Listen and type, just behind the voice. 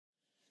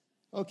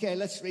Okay,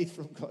 let's read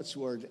from God's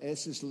Word.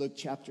 This is Luke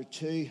chapter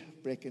 2,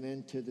 breaking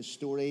into the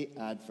story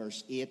at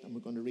verse 8, and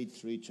we're going to read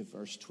through to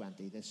verse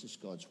 20. This is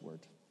God's Word.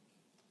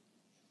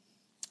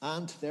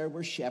 And there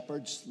were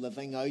shepherds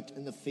living out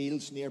in the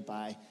fields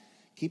nearby,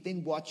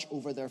 keeping watch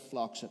over their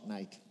flocks at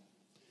night.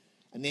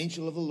 An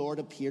angel of the Lord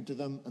appeared to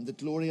them, and the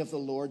glory of the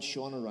Lord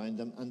shone around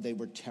them, and they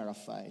were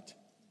terrified.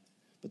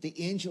 But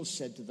the angel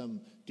said to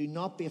them, "Do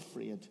not be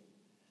afraid.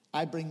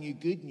 I bring you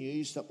good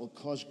news that will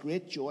cause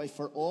great joy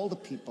for all the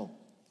people.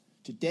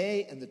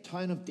 Today, in the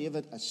town of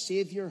David, a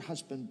Savior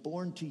has been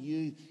born to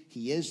you.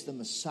 He is the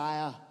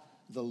Messiah,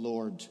 the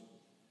Lord.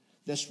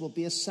 This will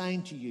be a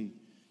sign to you.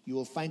 You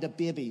will find a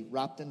baby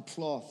wrapped in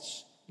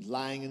cloths,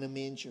 lying in a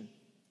manger."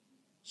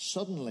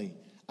 Suddenly,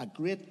 a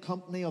great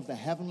company of the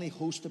heavenly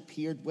host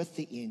appeared with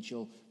the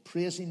angel,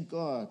 praising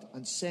God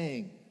and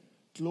saying,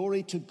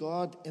 "Glory to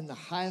God in the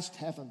highest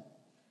heaven,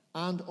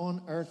 and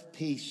on earth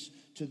peace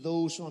to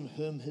those on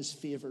whom his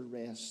favor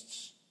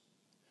rests."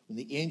 When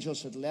the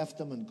angels had left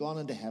them and gone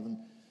into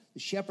heaven, the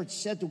shepherds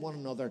said to one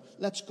another,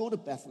 "Let's go to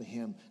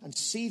Bethlehem and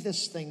see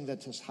this thing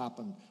that has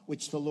happened,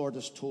 which the Lord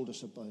has told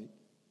us about."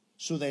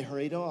 So they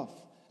hurried off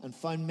and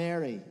found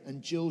Mary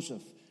and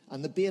Joseph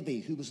and the baby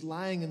who was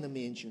lying in the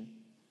manger.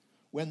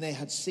 When they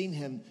had seen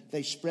him,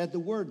 they spread the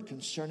word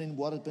concerning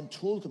what had been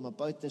told them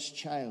about this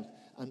child,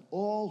 and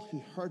all who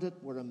heard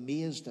it were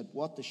amazed at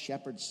what the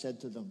shepherds said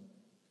to them.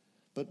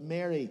 But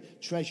Mary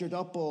treasured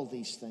up all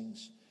these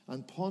things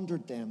and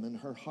pondered them in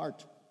her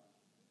heart.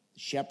 The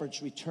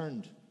shepherds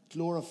returned,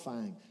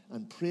 glorifying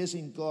and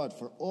praising God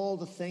for all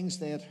the things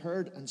they had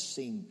heard and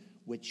seen,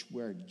 which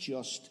were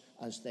just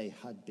as they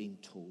had been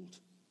told.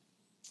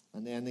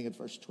 And ending at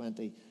verse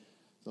 20,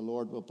 the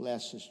Lord will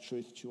bless his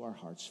truth to our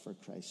hearts for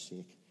Christ's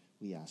sake.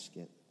 We ask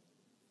it.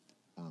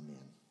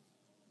 Amen.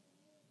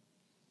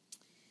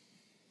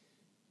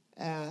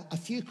 A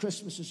few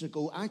Christmases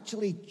ago,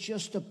 actually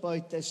just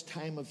about this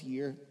time of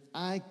year,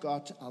 I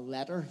got a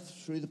letter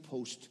through the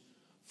post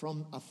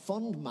from a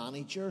fund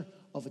manager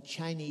of a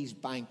Chinese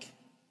bank.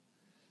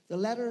 The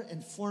letter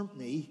informed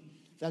me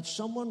that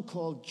someone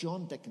called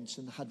John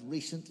Dickinson had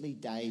recently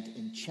died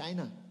in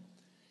China.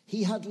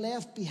 He had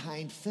left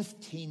behind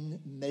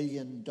 $15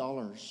 million.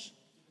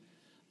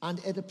 And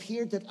it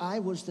appeared that I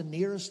was the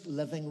nearest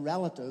living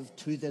relative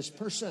to this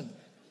person.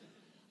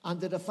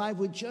 And that if I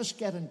would just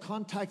get in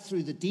contact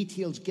through the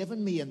details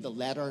given me in the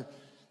letter,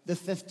 the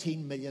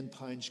 $15 million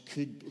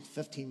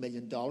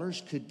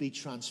could be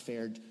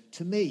transferred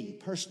to me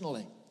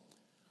personally.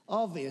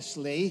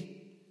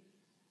 Obviously,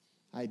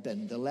 I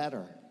binned the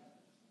letter.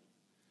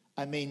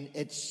 I mean,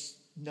 it's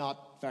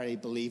not very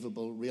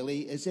believable,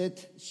 really, is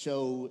it?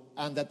 So,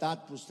 and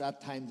that was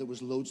that time there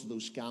was loads of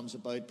those scams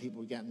about.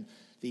 People were getting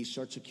these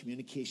sorts of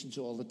communications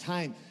all the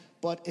time.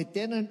 But it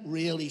didn't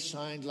really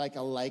sound like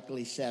a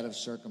likely set of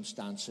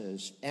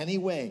circumstances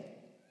anyway.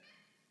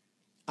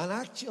 And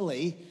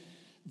actually,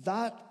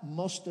 that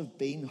must have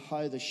been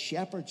how the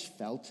shepherds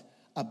felt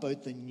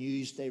about the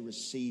news they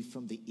received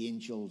from the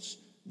angels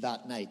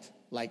that night.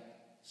 Like,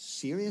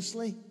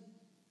 seriously?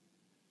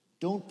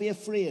 "Don't be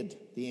afraid,"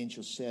 the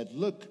angel said.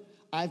 "Look,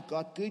 I've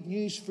got good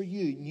news for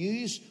you,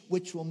 news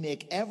which will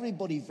make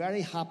everybody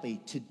very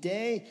happy.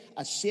 Today,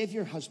 a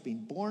Savior has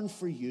been born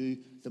for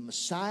you, the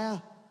Messiah,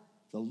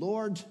 the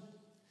Lord,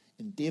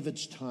 in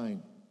David's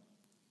town."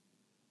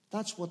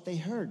 That's what they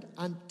heard.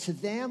 And to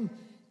them,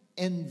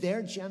 in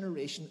their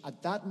generation,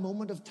 at that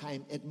moment of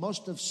time, it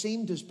must have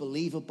seemed as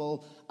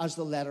believable as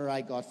the letter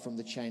I got from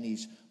the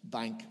Chinese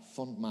bank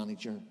fund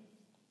manager.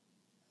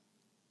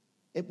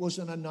 It was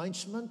an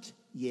announcement,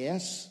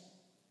 yes,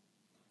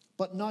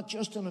 but not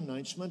just an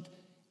announcement.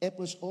 It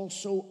was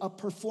also a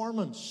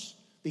performance,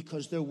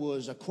 because there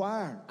was a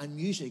choir and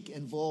music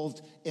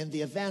involved in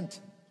the event.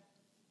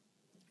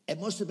 It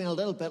must have been a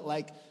little bit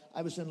like,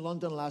 I was in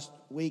London last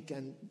week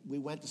and we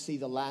went to see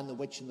The Lion, the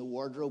Witch and the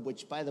Wardrobe,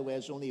 which, by the way,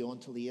 is only on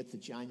till the 8th of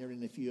January.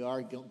 And if you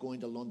are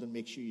going to London,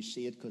 make sure you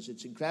see it, because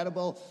it's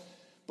incredible.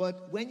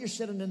 But when you're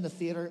sitting in the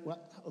theatre,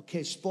 well,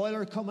 okay,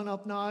 spoiler coming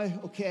up now,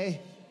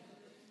 okay?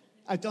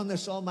 I've done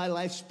this all my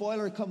life.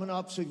 Spoiler coming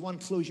up, so you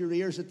want to close your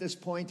ears at this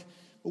point.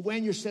 But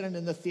when you're sitting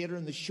in the theatre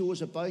and the show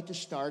is about to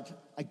start,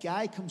 a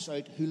guy comes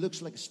out who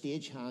looks like a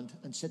stagehand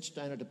and sits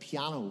down at a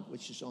piano,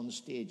 which is on the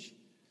stage.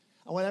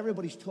 And while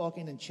everybody's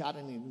talking and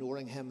chatting and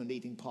ignoring him and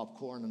eating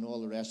popcorn and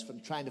all the rest of it,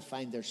 and trying to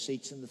find their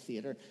seats in the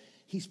theatre,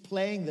 he's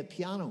playing the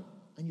piano.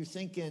 And you're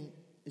thinking,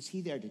 is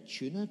he there to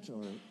tune it?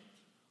 Or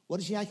what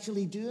is he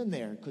actually doing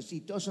there? Because he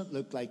doesn't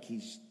look like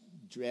he's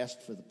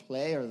dressed for the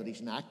play or that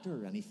he's an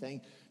actor or anything.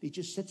 He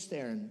just sits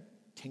there and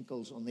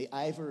tinkles on the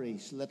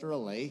ivories,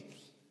 literally.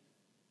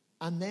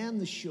 And then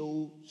the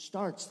show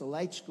starts, the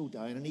lights go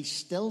down, and he's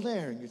still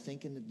there. And you're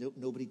thinking,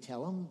 nobody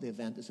tell him the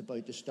event is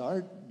about to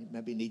start.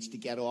 Maybe he needs to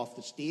get off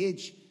the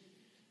stage.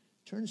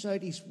 Turns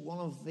out he's one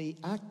of the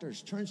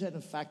actors. Turns out,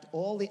 in fact,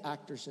 all the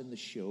actors in the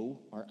show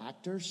are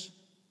actors,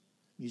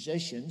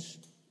 musicians,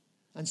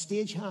 and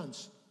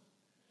stagehands.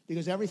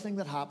 Because everything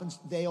that happens,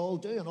 they all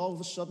do. And all of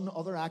a sudden,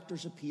 other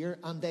actors appear,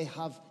 and they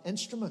have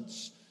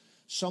instruments.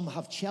 Some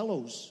have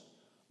cellos.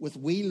 with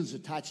wheels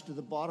attached to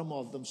the bottom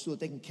of them so that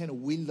they can kind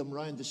of wheel them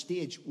around the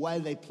stage while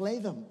they play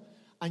them.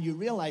 And you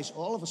realize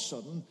all of a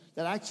sudden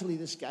that actually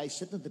this guy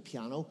sitting at the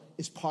piano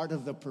is part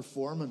of the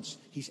performance.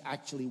 He's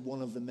actually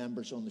one of the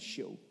members on the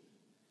show.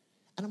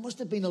 And it must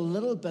have been a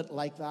little bit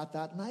like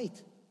that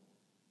night.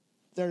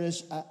 There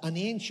is an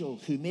angel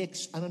who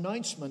makes an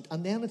announcement,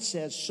 and then it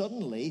says,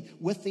 suddenly,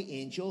 with the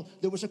angel,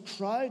 there was a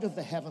crowd of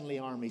the heavenly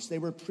armies. They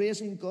were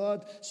praising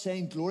God,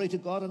 saying, glory to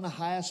God in the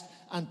highest,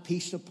 and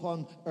peace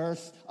upon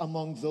earth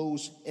among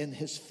those in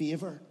his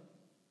favor.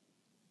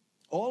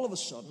 All of a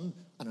sudden,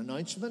 an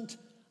announcement,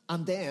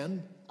 and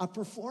then a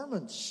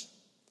performance.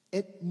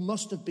 It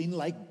must have been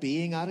like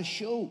being at a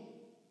show.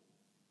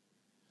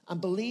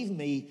 And believe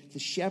me, the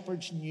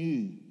shepherds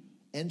knew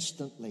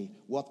instantly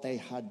what they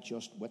had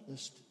just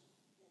witnessed.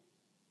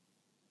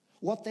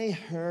 What they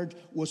heard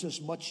was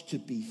as much to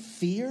be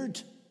feared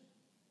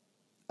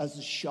as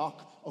the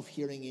shock of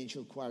hearing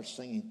angel choirs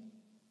singing.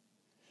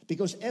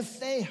 Because if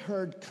they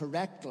heard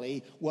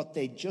correctly what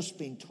they'd just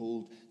been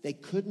told, they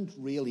couldn't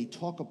really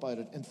talk about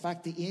it. In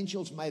fact, the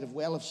angels might have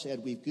well have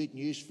said, we've good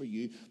news for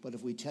you, but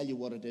if we tell you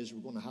what it is,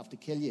 we're going to have to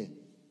kill you.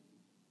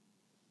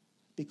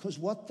 Because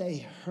what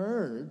they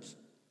heard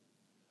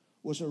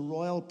was a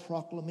royal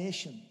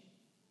proclamation,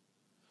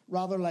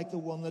 rather like the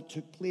one that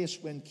took place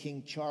when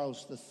King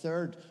Charles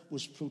III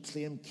was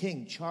proclaimed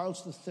king.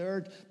 Charles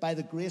III, by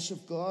the grace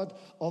of God,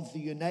 of the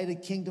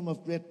United Kingdom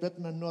of Great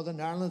Britain and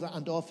Northern Ireland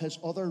and of his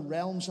other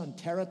realms and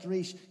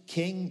territories,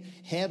 king,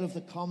 head of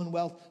the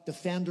Commonwealth,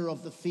 defender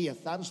of the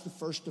faith. That is the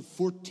first of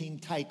 14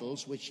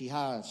 titles which he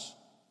has.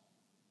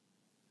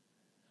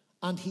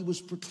 And he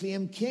was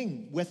proclaimed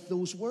king with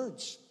those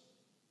words.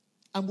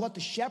 And what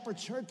the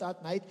shepherds heard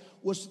that night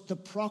was the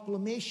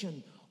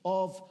proclamation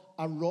of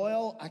a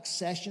royal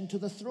accession to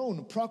the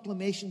throne.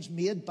 Proclamations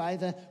made by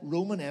the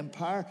Roman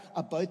Empire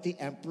about the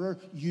emperor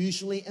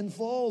usually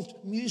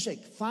involved music,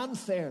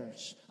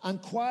 fanfares,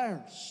 and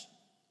choirs.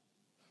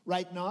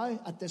 Right now,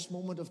 at this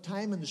moment of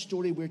time in the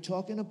story we're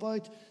talking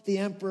about, the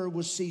emperor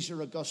was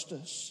Caesar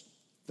Augustus,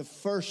 the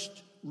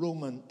first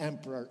Roman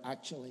emperor,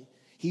 actually.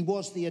 He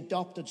was the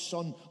adopted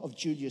son of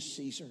Julius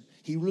Caesar.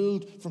 He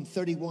ruled from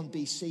 31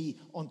 BC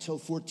until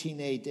 14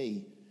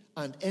 AD.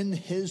 And in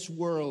his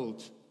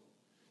world,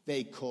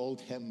 they called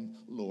him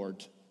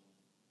Lord.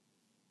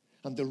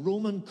 And the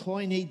Roman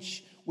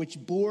coinage which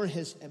bore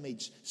his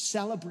image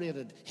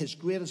celebrated his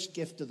greatest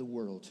gift to the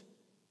world,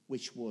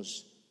 which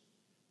was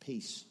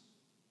peace.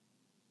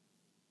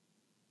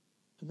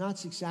 And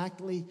that's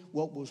exactly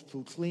what was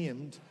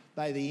proclaimed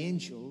by the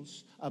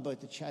angels about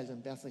the child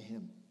in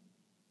Bethlehem.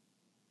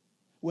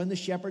 When the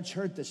shepherds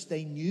heard this,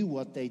 they knew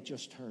what they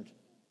just heard.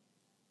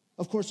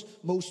 Of course,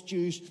 most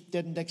Jews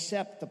didn't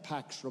accept the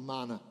Pax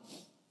Romana,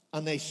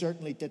 and they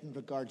certainly didn't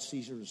regard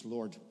Caesar as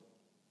Lord.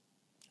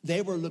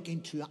 They were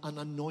looking to an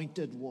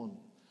anointed one,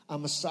 a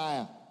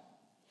Messiah.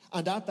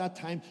 And at that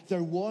time,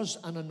 there was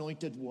an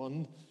anointed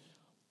one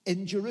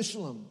in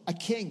Jerusalem, a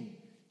king.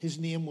 His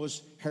name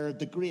was Herod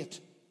the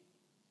Great.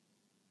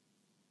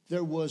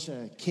 There was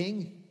a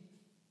king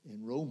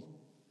in Rome.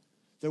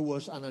 There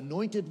was an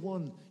anointed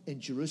one in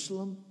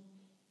Jerusalem.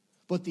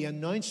 But the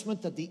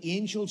announcement that the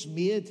angels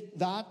made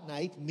that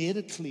night made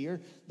it clear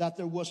that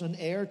there was an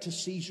heir to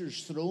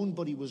Caesar's throne,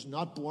 but he was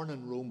not born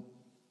in Rome.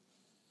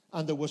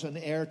 And there was an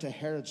heir to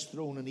Herod's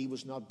throne, and he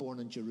was not born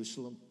in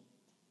Jerusalem.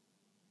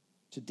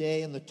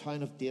 Today in the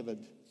town of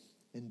David,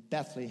 in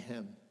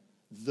Bethlehem,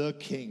 the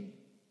King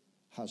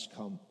has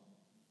come.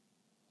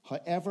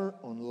 However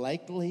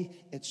unlikely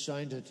it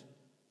sounded,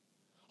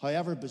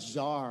 however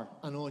bizarre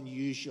and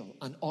unusual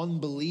and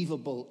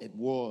unbelievable it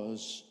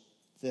was,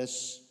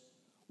 this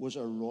was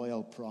a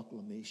royal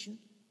proclamation.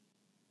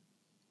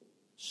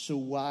 So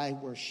why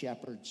were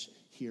shepherds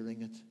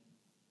hearing it?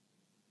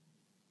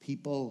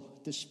 People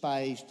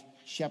despised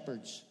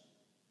shepherds.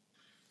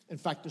 In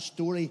fact, the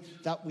story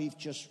that we've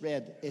just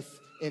read, if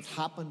it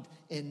happened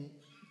in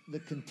the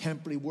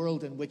contemporary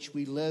world in which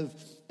we live,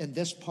 in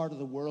this part of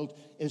the world,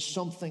 is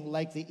something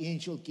like the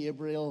angel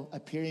Gabriel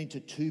appearing to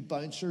two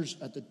bouncers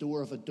at the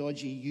door of a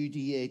dodgy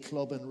UDA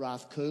club in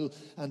Rathcoole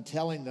and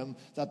telling them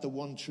that the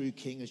one true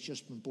king has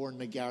just been born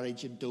in a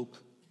garage in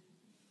Doak.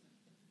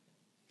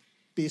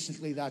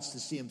 Basically, that's the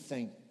same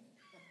thing.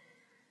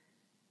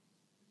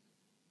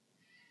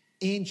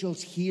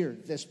 Angels hear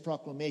this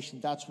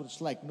proclamation. That's what it's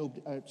like.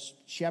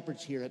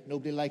 Shepherds hear it.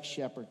 Nobody likes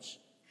shepherds.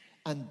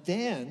 And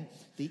then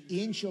the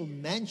angel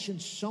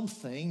mentions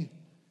something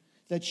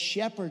that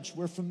shepherds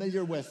were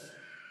familiar with.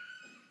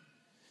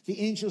 The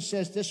angel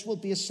says, this will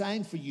be a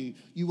sign for you.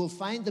 You will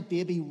find the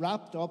baby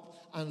wrapped up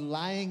and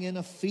lying in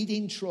a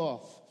feeding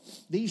trough.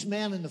 These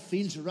men in the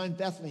fields around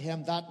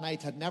Bethlehem that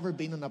night had never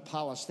been in a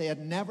palace. They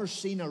had never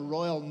seen a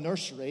royal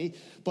nursery,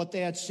 but they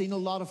had seen a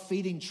lot of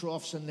feeding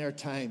troughs in their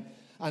time.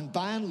 And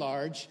by and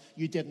large,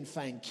 you didn't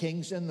find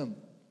kings in them.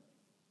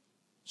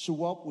 So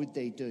what would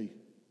they do?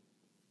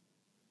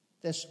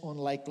 This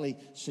unlikely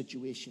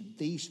situation,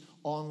 these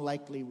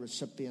unlikely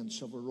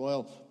recipients of a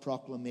royal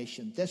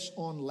proclamation, this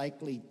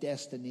unlikely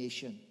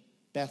destination,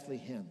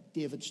 Bethlehem,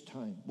 David's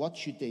town, what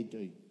should they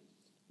do?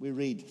 we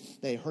read,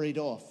 they hurried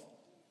off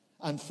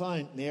and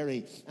found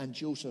Mary and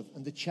Joseph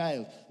and the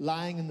child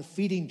lying in the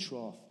feeding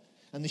trough.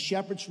 And the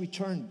shepherds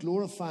returned,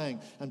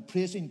 glorifying and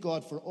praising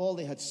God for all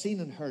they had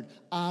seen and heard,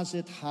 as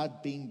it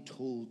had been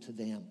told to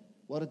them.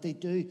 What did they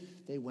do?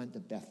 They went to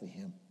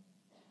Bethlehem.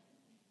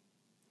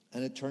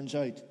 And it turns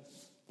out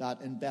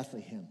that in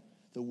Bethlehem,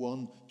 the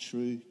one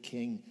true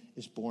king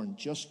is born,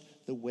 just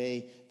the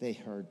way they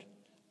heard.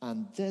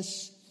 And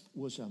this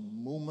was a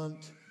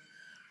moment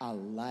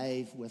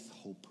alive with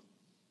hope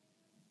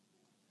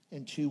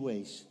in two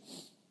ways.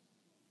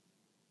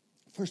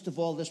 First of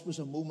all, this was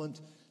a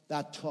moment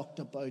that talked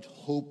about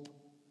hope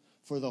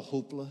for the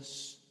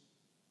hopeless.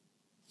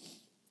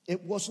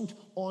 It wasn't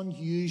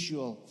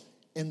unusual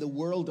in the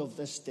world of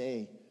this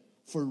day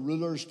for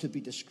rulers to be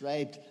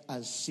described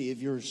as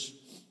saviors.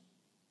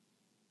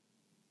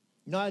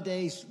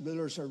 Nowadays,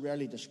 rulers are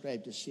rarely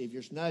described as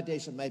saviors.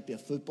 Nowadays, it might be a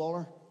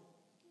footballer.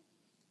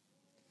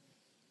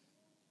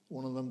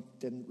 One of them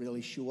didn't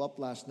really show up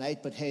last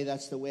night, but hey,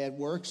 that's the way it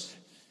works.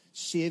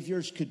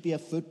 Saviors could be a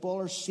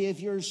footballer.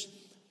 Saviors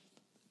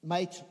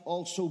might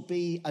also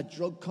be a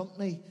drug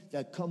company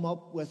that come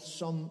up with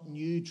some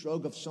new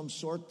drug of some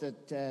sort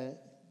that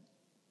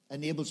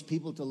enables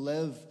people to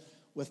live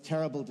with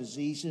terrible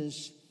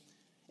diseases.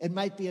 It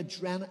might be a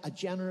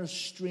generous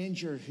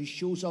stranger who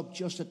shows up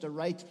just at the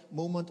right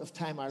moment of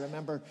time. I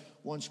remember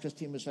once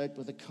Christine was out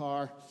with a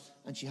car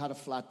and she had a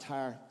flat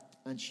tire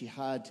and she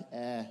had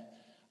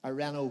a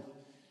Renault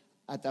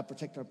at that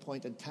particular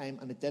point in time,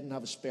 and it didn't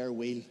have a spare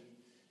wheel.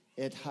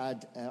 It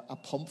had a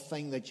pump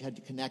thing that you had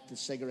to connect the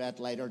cigarette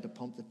lighter to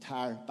pump the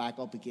tire back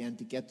up again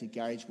to get to the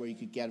garage where you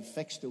could get it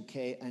fixed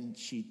okay, and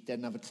she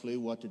didn't have a clue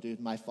what to do.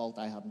 It's my fault,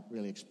 I haven't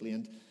really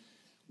explained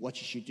what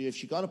she should do if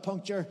she got a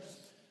puncture.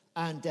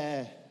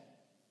 And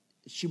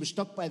she was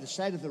stuck by the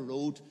side of the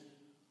road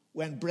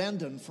when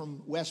Brendan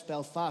from West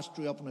Belfast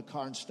drew up in a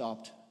car and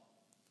stopped.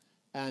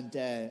 And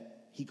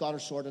he got her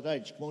sorted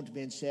out. She came on to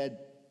me and said,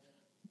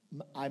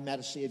 I met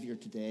a saviour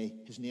today.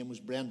 His name was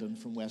Brendan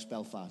from West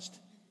Belfast.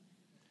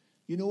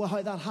 You know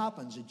how that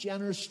happens? A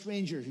generous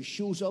stranger who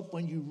shows up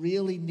when you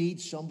really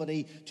need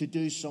somebody to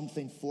do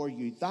something for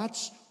you.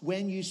 That's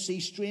when you see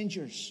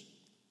strangers.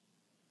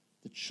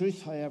 The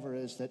truth, however,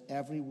 is that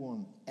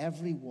everyone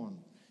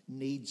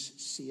needs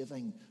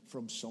saving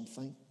from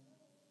something.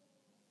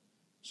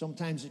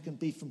 Sometimes it can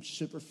be from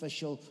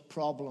superficial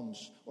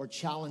problems or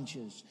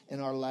challenges in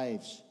our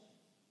lives.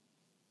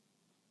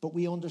 But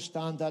we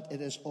understand that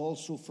it is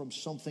also from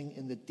something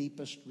in the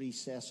deepest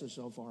recesses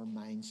of our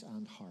minds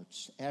and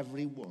hearts.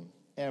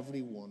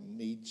 Everyone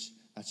needs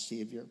a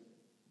Savior.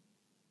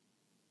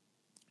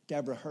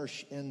 Deborah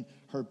Hirsch, in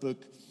her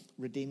book,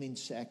 Redeeming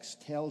Sex,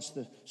 tells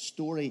the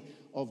story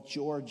of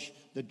George,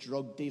 the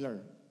drug dealer.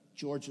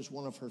 George was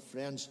one of her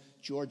friends.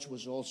 George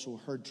was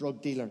also her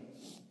drug dealer.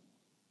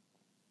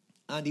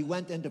 And he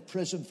went into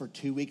prison for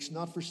 2 weeks,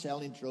 not for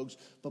selling drugs,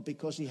 but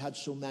because he had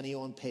so many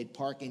unpaid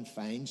parking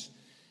fines.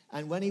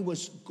 And when he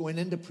was going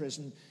into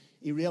prison,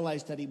 he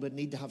realized that he would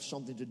need to have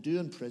something to do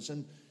in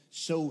prison.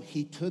 So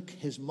he took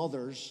his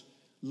mother's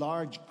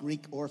large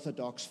Greek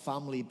Orthodox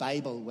family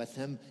Bible with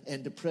him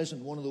into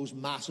prison, one of those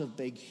massive,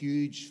 big,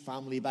 huge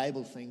family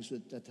Bible things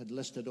that had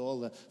listed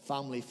all the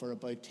family for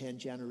about 10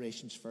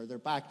 generations further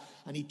back.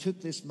 And he took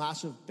this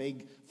massive,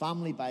 big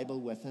family Bible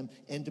with him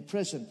into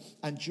prison.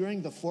 And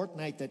during the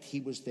fortnight that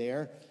he was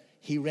there,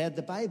 he read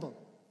the Bible.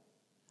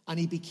 And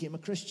he became a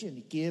Christian.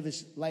 He gave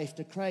his life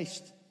to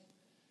Christ.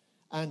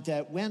 And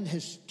when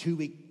his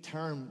 2-week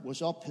term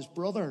was up, his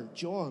brother,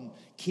 John,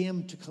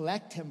 came to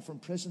collect him from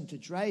prison to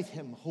drive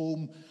him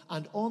home.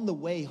 And on the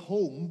way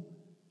home,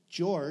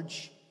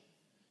 George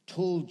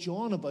told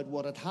John about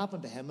what had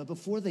happened to him. And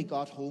before they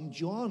got home,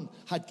 John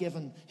had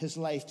given his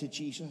life to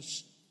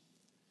Jesus.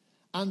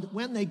 And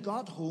when they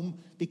got home,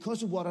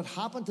 because of what had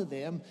happened to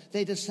them,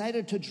 they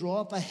decided to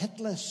draw up a hit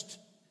list.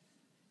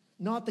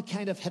 Not the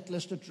kind of hit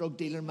list a drug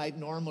dealer might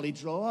normally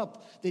draw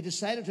up. They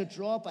decided to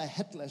draw up a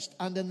hit list,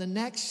 and in the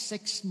next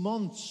 6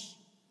 months,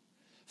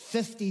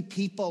 50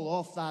 people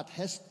off that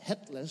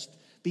hit list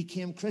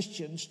became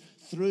Christians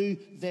through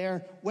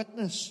their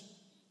witness.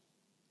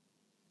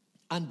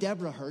 And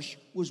Deborah Hirsch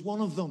was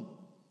one of them.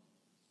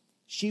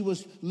 She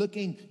was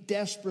looking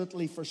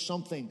desperately for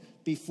something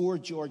before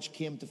George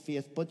came to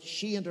faith, but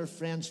she and her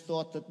friends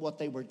thought that what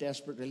they were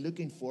desperately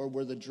looking for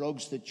were the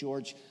drugs that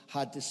George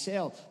had to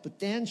sell. But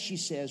then she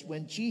says,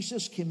 when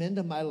Jesus came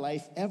into my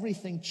life,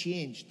 everything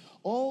changed.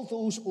 All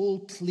those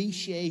old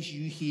cliches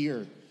you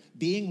hear,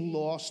 being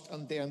lost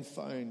and then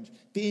found,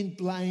 being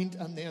blind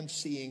and then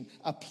seeing,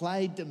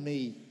 applied to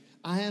me.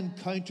 I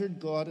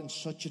encountered God in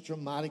such a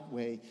dramatic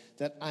way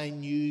that I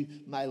knew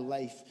my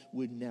life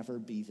would never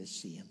be the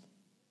same.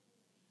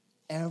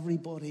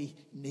 Everybody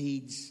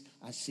needs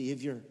a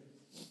Savior.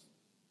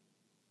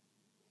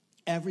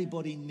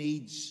 Everybody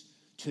needs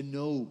to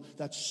know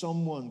that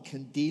someone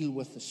can deal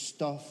with the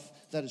stuff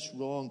that is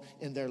wrong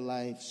in their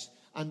lives.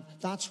 And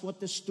that's what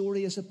this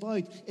story is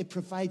about. It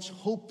provides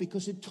hope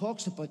because it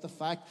talks about the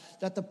fact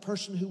that the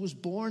person who was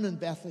born in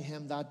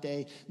Bethlehem that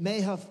day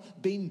may have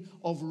been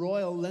of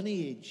royal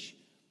lineage,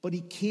 but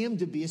he came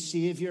to be a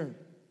Savior.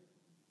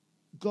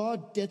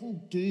 God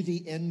didn't do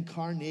the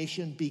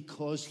incarnation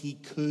because he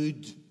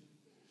could.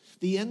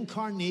 The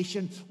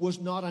incarnation was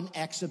not an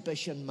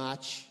exhibition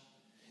match.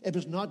 It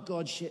was not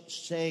God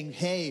saying,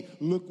 hey,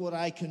 look what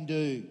I can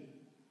do.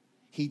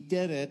 He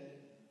did it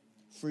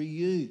for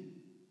you.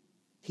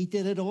 He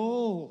did it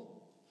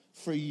all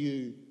for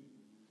you.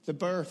 The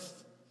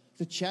birth,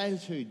 the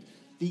childhood,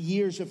 the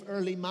years of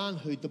early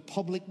manhood, the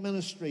public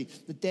ministry,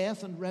 the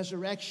death and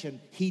resurrection.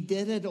 He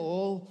did it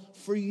all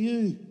for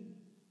you.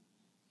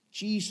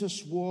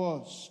 Jesus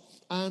was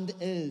and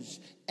is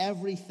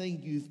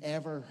everything you've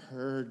ever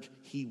heard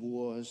he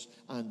was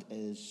and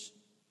is.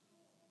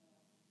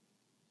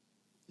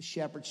 The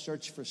shepherds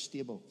search for a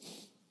stable,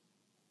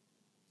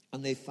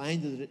 and they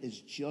find that it is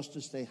just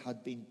as they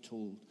had been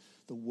told.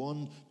 The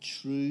one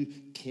true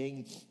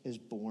king is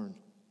born.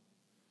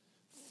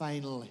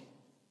 Finally,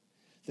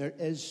 there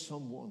is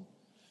someone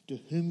to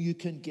whom you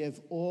can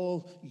give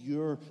all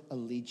your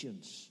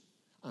allegiance.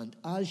 And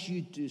as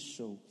you do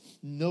so,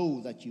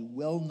 know that you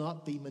will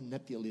not be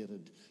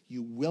manipulated.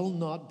 You will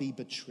not be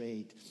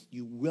betrayed.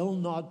 You will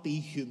not be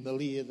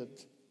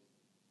humiliated.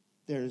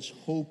 There is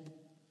hope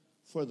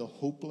for the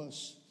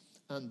hopeless,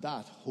 and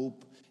that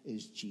hope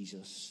is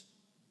Jesus.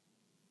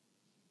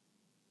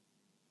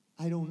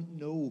 I don't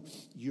know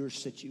your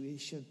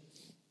situation.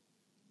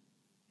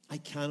 I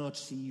cannot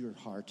see your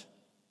heart.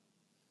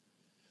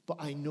 But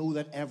I know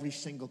that every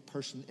single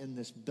person in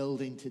this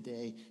building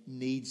today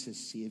needs a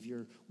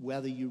Savior,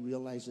 whether you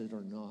realize it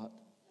or not.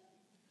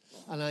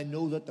 And I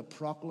know that the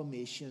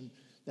proclamation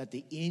that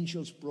the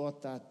angels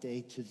brought that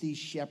day to these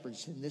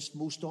shepherds in this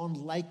most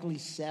unlikely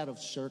set of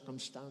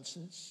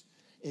circumstances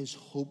is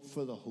hope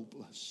for the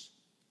hopeless.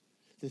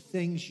 The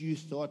things you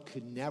thought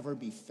could never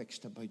be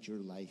fixed about your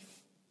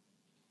life.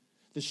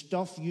 The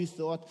stuff you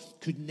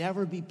thought could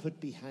never be put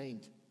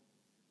behind.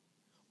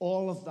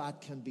 All of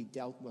that can be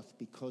dealt with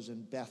because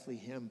in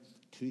Bethlehem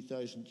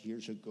 2,000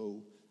 years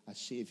ago, a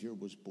Savior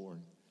was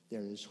born.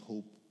 There is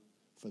hope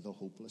for the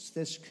hopeless.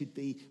 This could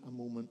be a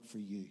moment for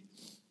you.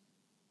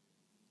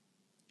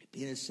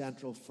 Being in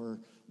Central for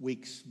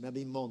weeks,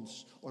 maybe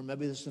months, or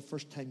maybe this is the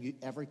first time you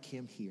ever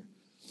came here.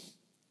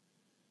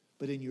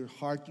 But in your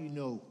heart, you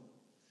know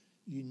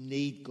you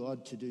need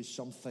God to do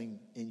something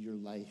in your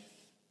life.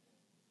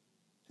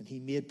 And he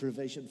made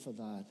provision for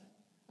that,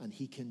 and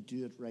he can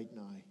do it right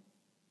now.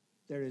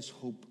 There is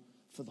hope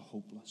for the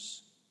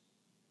hopeless.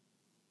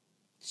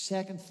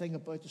 Second thing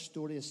about the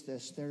story is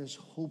this: there is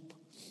hope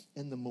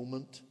in the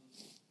moment.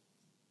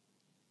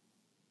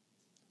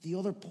 The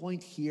other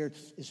point here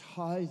is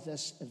how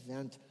this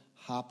event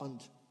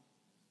happened.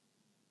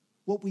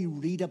 What we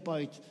read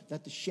about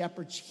that the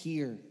shepherds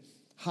hear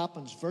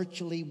happens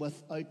virtually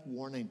without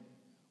warning,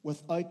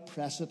 without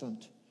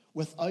precedent,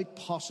 without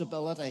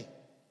possibility.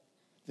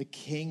 The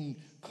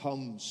King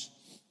comes.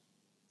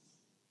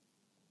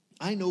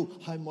 I know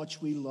how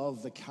much we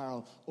love the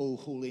carol, O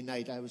Holy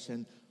Night. I was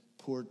in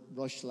Port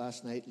Rush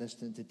last night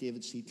listening to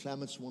David C.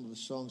 Clements. One of the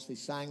songs they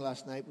sang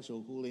last night was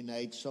O Holy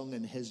Night, sung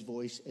in his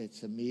voice.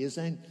 It's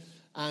amazing.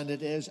 And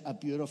it is a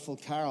beautiful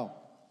carol.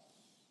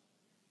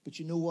 But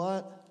you know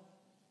what?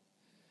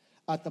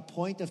 At the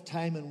point of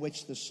time in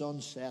which the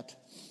sun set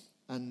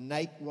and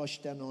night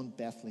rushed in on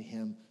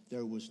Bethlehem,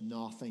 there was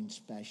nothing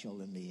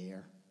special in the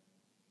air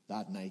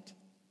that night.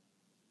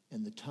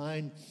 In the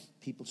town,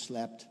 people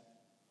slept.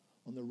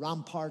 On the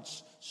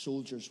ramparts,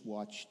 soldiers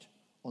watched.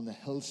 On the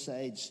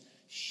hillsides,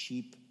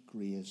 sheep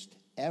grazed.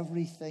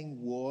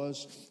 Everything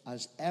was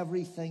as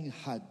everything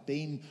had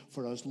been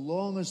for as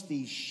long as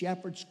these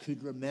shepherds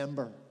could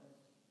remember.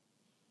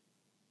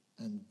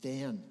 And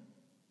then,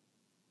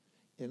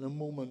 in a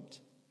moment,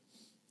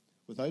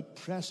 without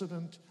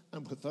precedent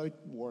and without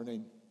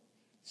warning,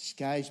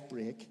 skies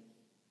break.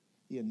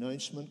 The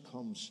announcement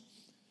comes.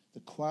 The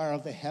choir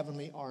of the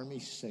heavenly army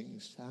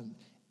sings, and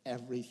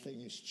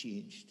everything is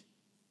changed.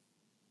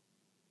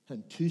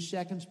 And 2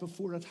 seconds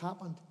before it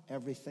happened,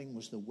 everything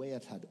was the way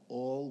it had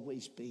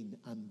always been.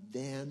 And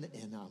then,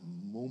 in a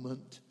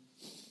moment,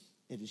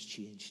 it has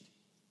changed.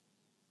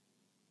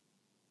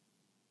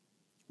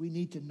 We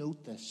need to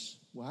note this.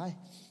 Why?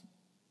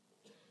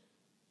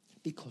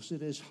 Because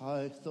it is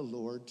how the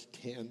Lord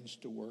tends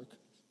to work.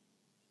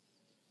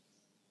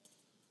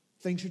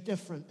 Things are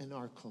different in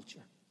our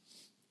culture.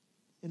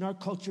 In our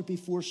culture,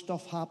 before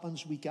stuff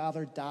happens, we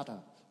gather data.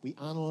 We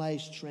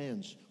analyze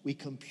trends. We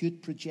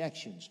compute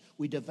projections.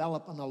 We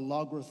develop an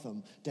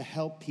algorithm to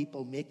help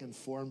people make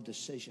informed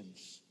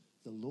decisions.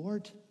 The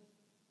Lord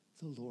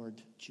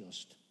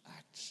just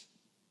acts.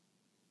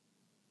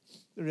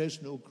 There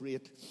is no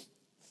great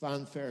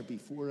fanfare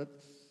before it.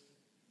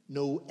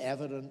 No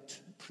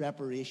evident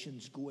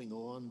preparations going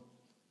on.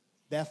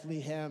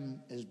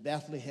 Bethlehem is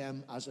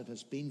Bethlehem as it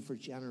has been for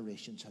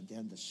generations. And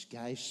then the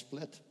sky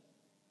split.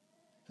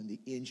 And the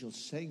angels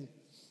sing.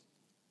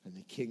 And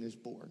the King is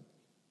born.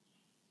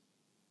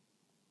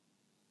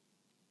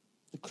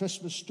 The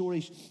Christmas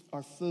stories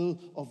are full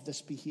of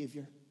this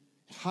behavior.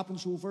 It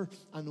happens over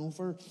and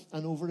over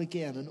and over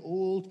again. An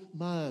old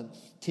man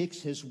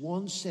takes his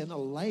one sin, a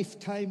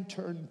lifetime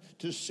turn,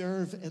 to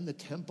serve in the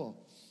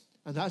temple.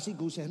 And as he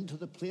goes into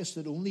the place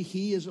that only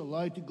he is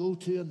allowed to go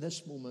to in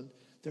this moment,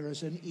 there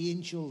is an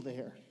angel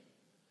there.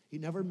 He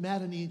never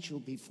met an angel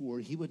before.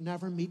 He would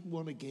never meet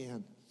one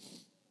again.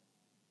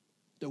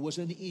 There was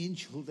an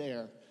angel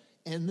there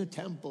in the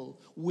temple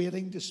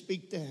waiting to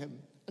speak to him.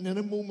 And in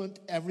a moment,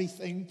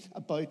 everything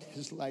about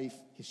his life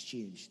has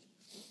changed.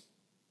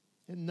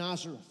 In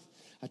Nazareth,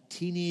 a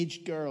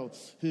teenage girl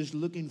who's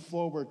looking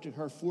forward to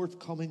her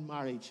forthcoming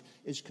marriage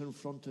is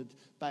confronted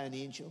by an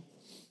angel.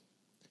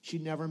 She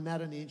never met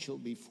an angel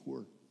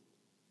before.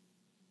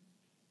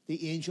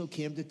 The angel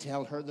came to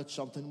tell her that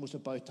something was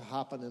about to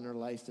happen in her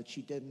life that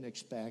she didn't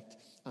expect,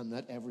 and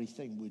that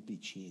everything would be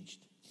changed.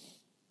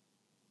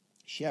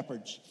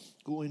 Shepherds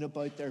going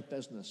about their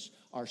business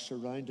are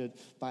surrounded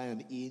by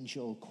an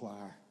angel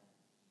choir.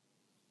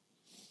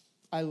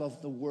 I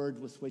love the word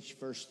with which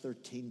verse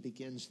 13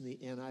 begins in the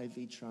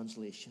NIV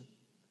translation.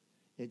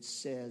 It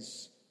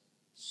says,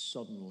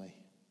 suddenly.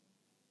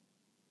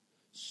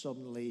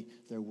 Suddenly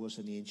there was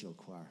an angel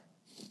choir.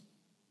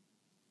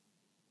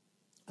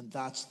 And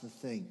that's the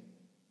thing.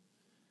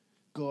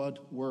 God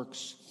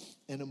works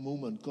in a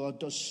moment. God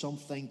does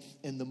something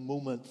in the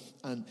moment,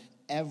 and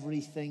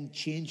everything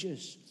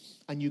changes.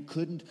 And you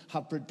couldn't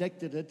have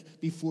predicted it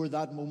before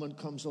that moment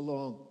comes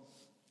along.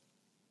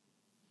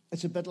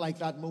 It's a bit like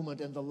that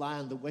moment in The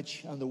Lion, the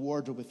Witch, and the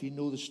Wardrobe. If you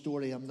know the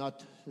story,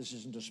 this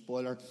isn't a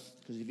spoiler,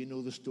 because if you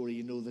know the story,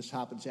 you know this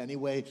happens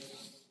anyway.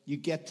 You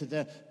get to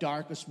the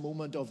darkest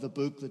moment of the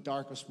book, the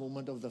darkest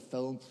moment of the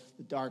film,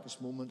 the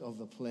darkest moment of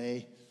the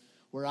play,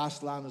 where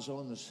Aslan is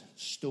on this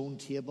stone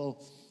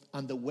table,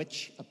 and the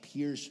witch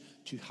appears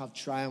to have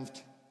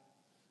triumphed,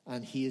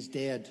 and he is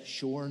dead,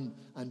 shorn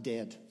and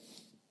dead.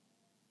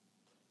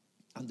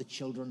 And the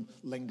children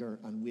linger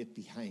and wait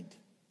behind.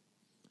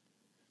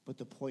 But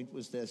the point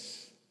was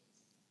this: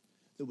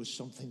 there was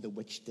something the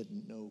witch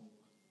didn't know.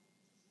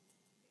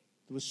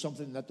 There was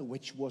something that the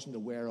witch wasn't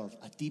aware of,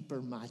 a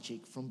deeper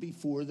magic from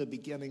before the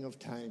beginning of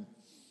time.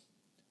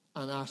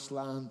 And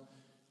Aslan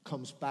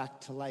comes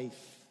back to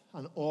life.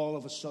 And all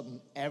of a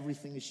sudden,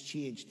 everything has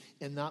changed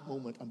in that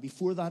moment. And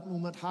before that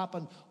moment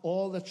happened,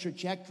 all the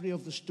trajectory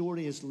of the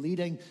story is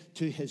leading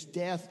to his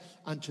death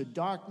and to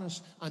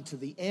darkness and to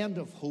the end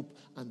of hope.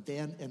 And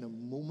then in a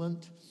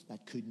moment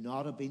that could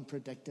not have been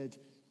predicted,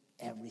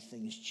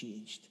 everything has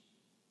changed.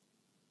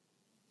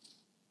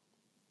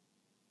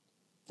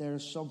 There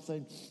is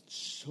something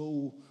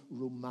so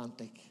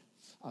romantic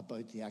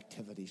about the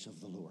activities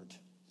of the Lord.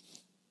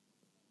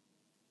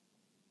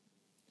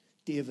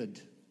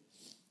 David,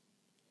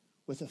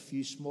 with a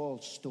few small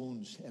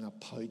stones in a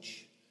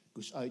pouch,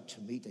 goes out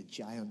to meet a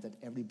giant that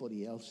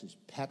everybody else is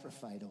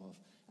petrified of,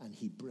 and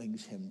he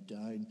brings him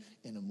down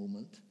in a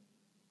moment.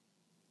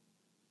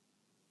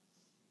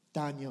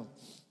 Daniel,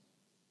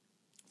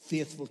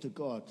 faithful to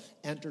God,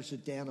 enters a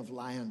den of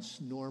lions.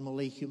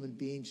 Normally, human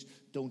beings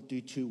don't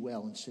do too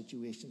well in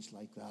situations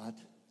like that.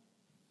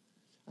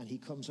 And he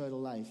comes out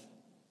alive.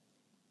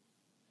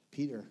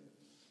 Peter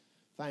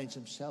finds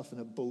himself in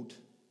a boat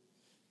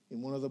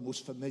in one of the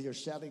most familiar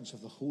settings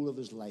of the whole of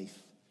his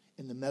life,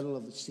 in the middle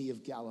of the Sea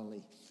of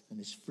Galilee. And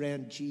his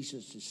friend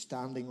Jesus is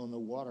standing on the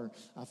water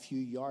a few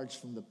yards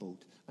from the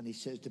boat. And he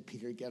says to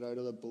Peter, "Get out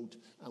of the boat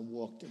and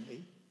walk to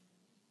me."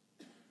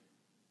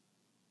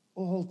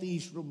 All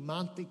these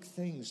romantic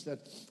things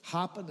that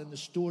happen in the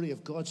story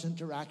of God's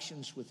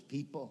interactions with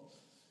people,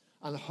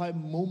 and how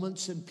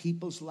moments in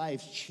people's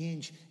lives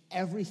change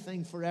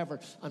everything forever.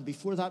 And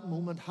before that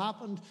moment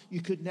happened,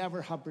 you could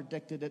never have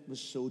predicted it was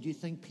so. Do you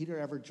think Peter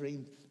ever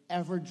dreamed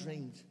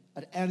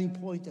at any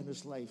point in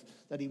his life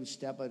that he would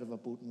step out of a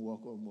boat and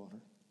walk on water?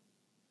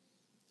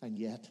 And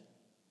yet,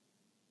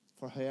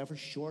 for however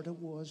short it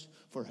was,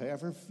 for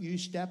however few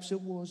steps it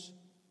was,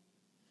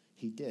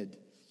 he did.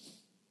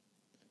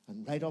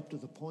 And right up to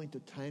the point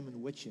of time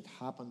in which it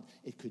happened,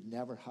 it could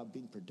never have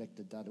been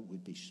predicted that it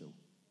would be so.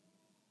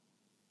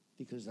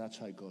 Because that's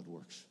how God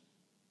works.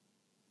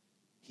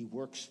 He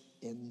works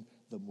in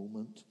the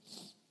moment.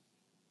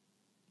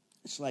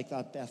 It's like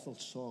that Bethel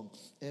song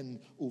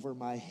in Over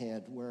My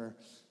Head, where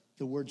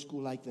the words go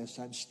like this: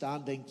 I'm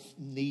standing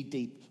knee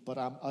deep, but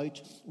I'm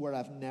out where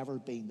I've never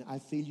been. I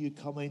feel you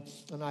coming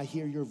and I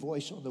hear your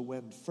voice on the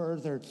wind.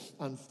 Further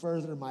and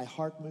further my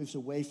heart moves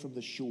away from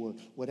the shore.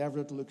 Whatever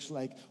it looks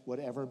like,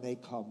 whatever may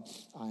come,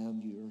 I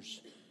am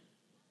yours.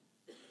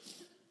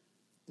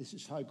 This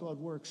is how God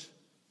works.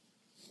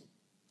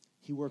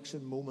 He works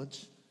in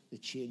moments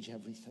that change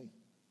everything.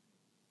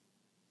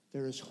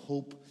 There is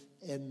hope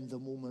in the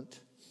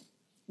moment.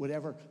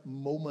 Whatever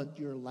moment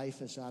your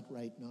life is at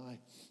right now.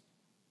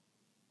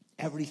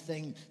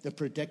 Everything, the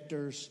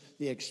predictors,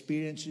 the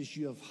experiences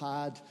you have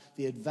had,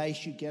 the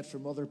advice you get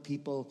from other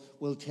people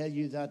will tell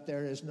you that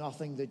there is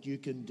nothing that you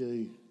can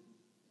do.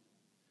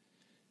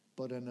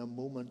 But in a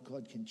moment,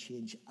 God can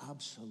change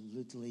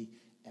absolutely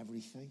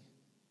everything,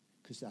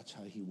 because that's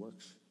how he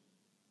works.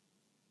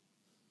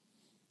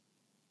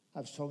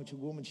 I was talking to a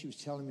woman, she was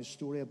telling me a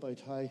story about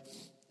how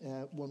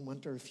one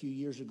winter a few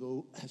years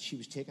ago. She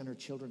was taking her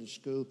children to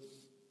school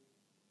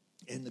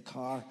in the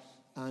car,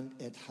 and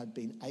it had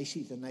been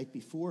icy the night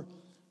before.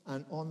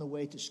 And on the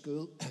way to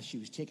school, she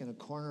was taking a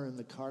corner in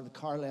the car. The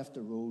car left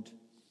the road,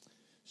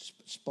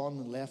 spun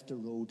and left the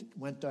road,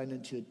 went down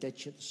into a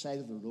ditch at the side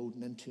of the road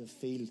and into a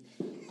field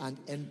and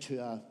into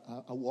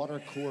a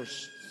water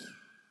course.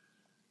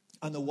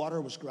 And the water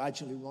was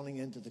gradually running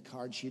into the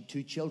car. And she had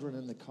 2 children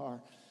in the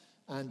car.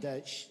 And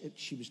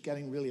she was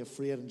getting really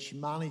afraid. And she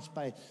managed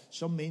by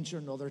some means or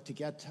another to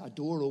get a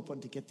door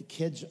open, to get the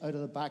kids out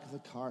of the back of the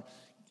car,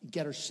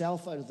 get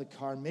herself out of the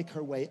car, make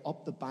her way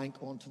up the bank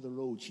onto the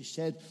road. She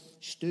said,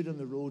 stood on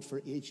the road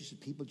for ages and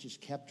people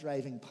just kept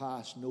driving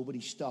past. Nobody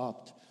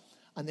stopped.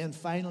 And then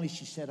finally,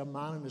 she said, a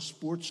man in a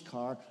sports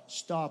car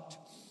stopped.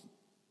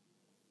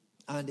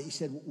 And he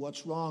said,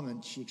 what's wrong?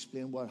 And she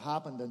explained what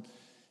happened. And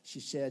she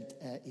said,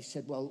 he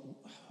said, well,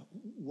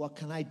 what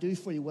can I do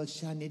for you? Well, she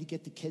said, I need to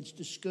get the kids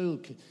to school.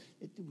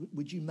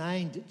 Would you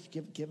mind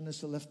giving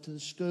us a lift to the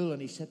school?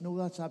 And he said, no,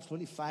 that's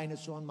absolutely fine.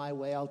 It's on my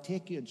way. I'll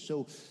take you. And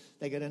so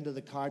they got into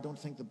the car. I don't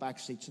think the back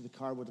seats of the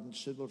car would have been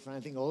suitable for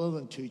anything other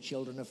than 2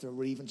 children, if there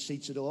were even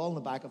seats at all in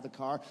the back of the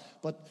car.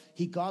 But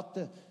he got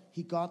the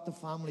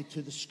family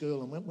to the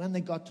school. And when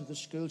they got to the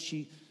school,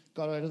 she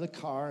got out of the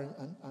car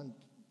and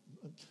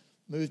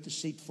moved the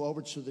seat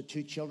forward so the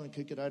 2 children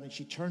could get out. And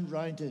she turned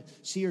round to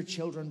see her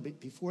children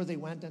before they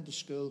went into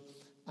school.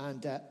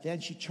 And then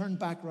she turned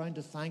back round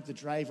to thank the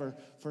driver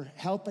for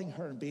helping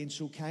her and being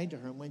so kind to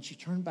her. And when she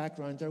turned back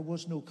round, there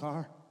was no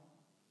car.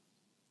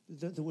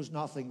 There was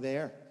nothing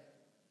there.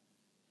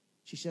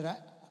 She said,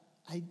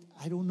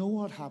 I don't know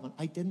what happened.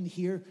 I didn't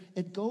hear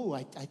it go.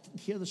 I didn't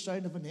hear the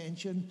sound of an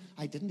engine.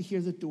 I didn't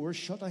hear the door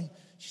shutting.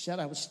 She said,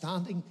 I was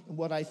standing in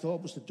what I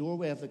thought was the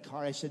doorway of the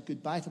car. I said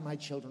goodbye to my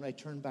children. I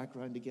turned back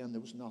around again. There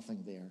was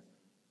nothing there.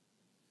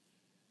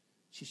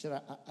 She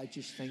said, I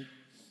just think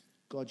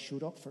God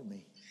showed up for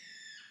me.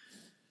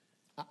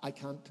 I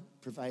can't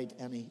provide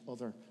any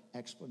other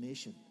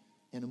explanation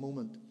in a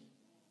moment.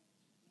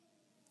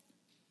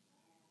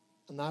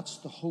 And that's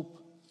the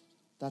hope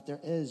that there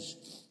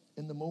is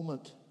in the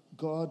moment.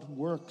 God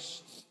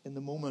works in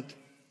the moment.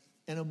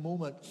 In a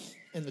moment,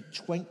 in the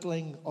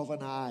twinkling of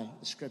an eye,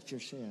 the scripture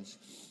says,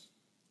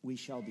 we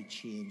shall be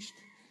changed.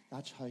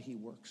 That's how he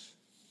works.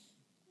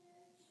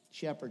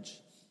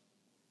 Shepherds,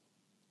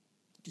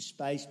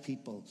 despised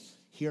people,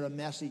 hear a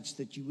message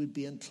that you would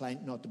be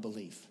inclined not to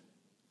believe.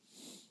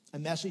 A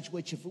message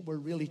which, if it were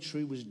really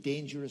true, was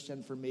dangerous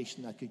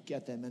information that could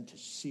get them into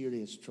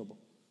serious trouble.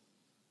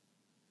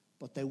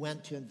 But they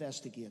went to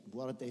investigate.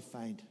 What did they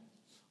find?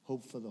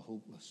 Hope for the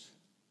hopeless.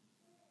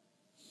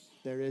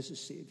 There is a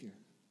Savior.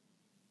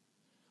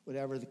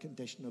 Whatever the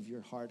condition of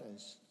your heart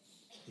is,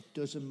 it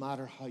doesn't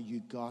matter how you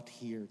got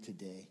here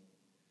today.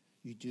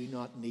 You do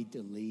not need to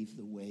leave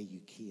the way you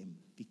came,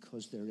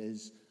 because there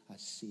is a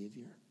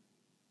Savior.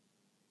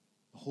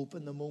 Hope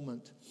in the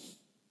moment,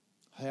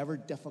 however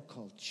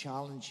difficult,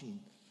 challenging,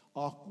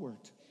 awkward,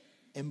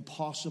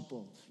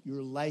 impossible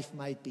your life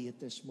might be at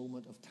this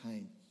moment of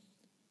time,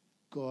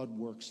 God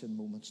works in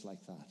moments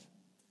like that.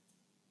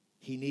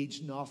 He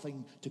needs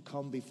nothing to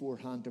come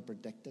beforehand to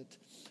predict it.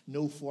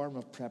 No form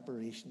of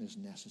preparation is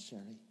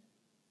necessary.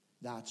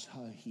 That's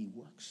how he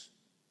works.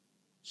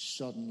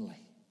 Suddenly,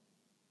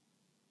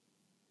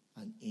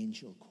 an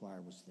angel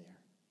choir was there.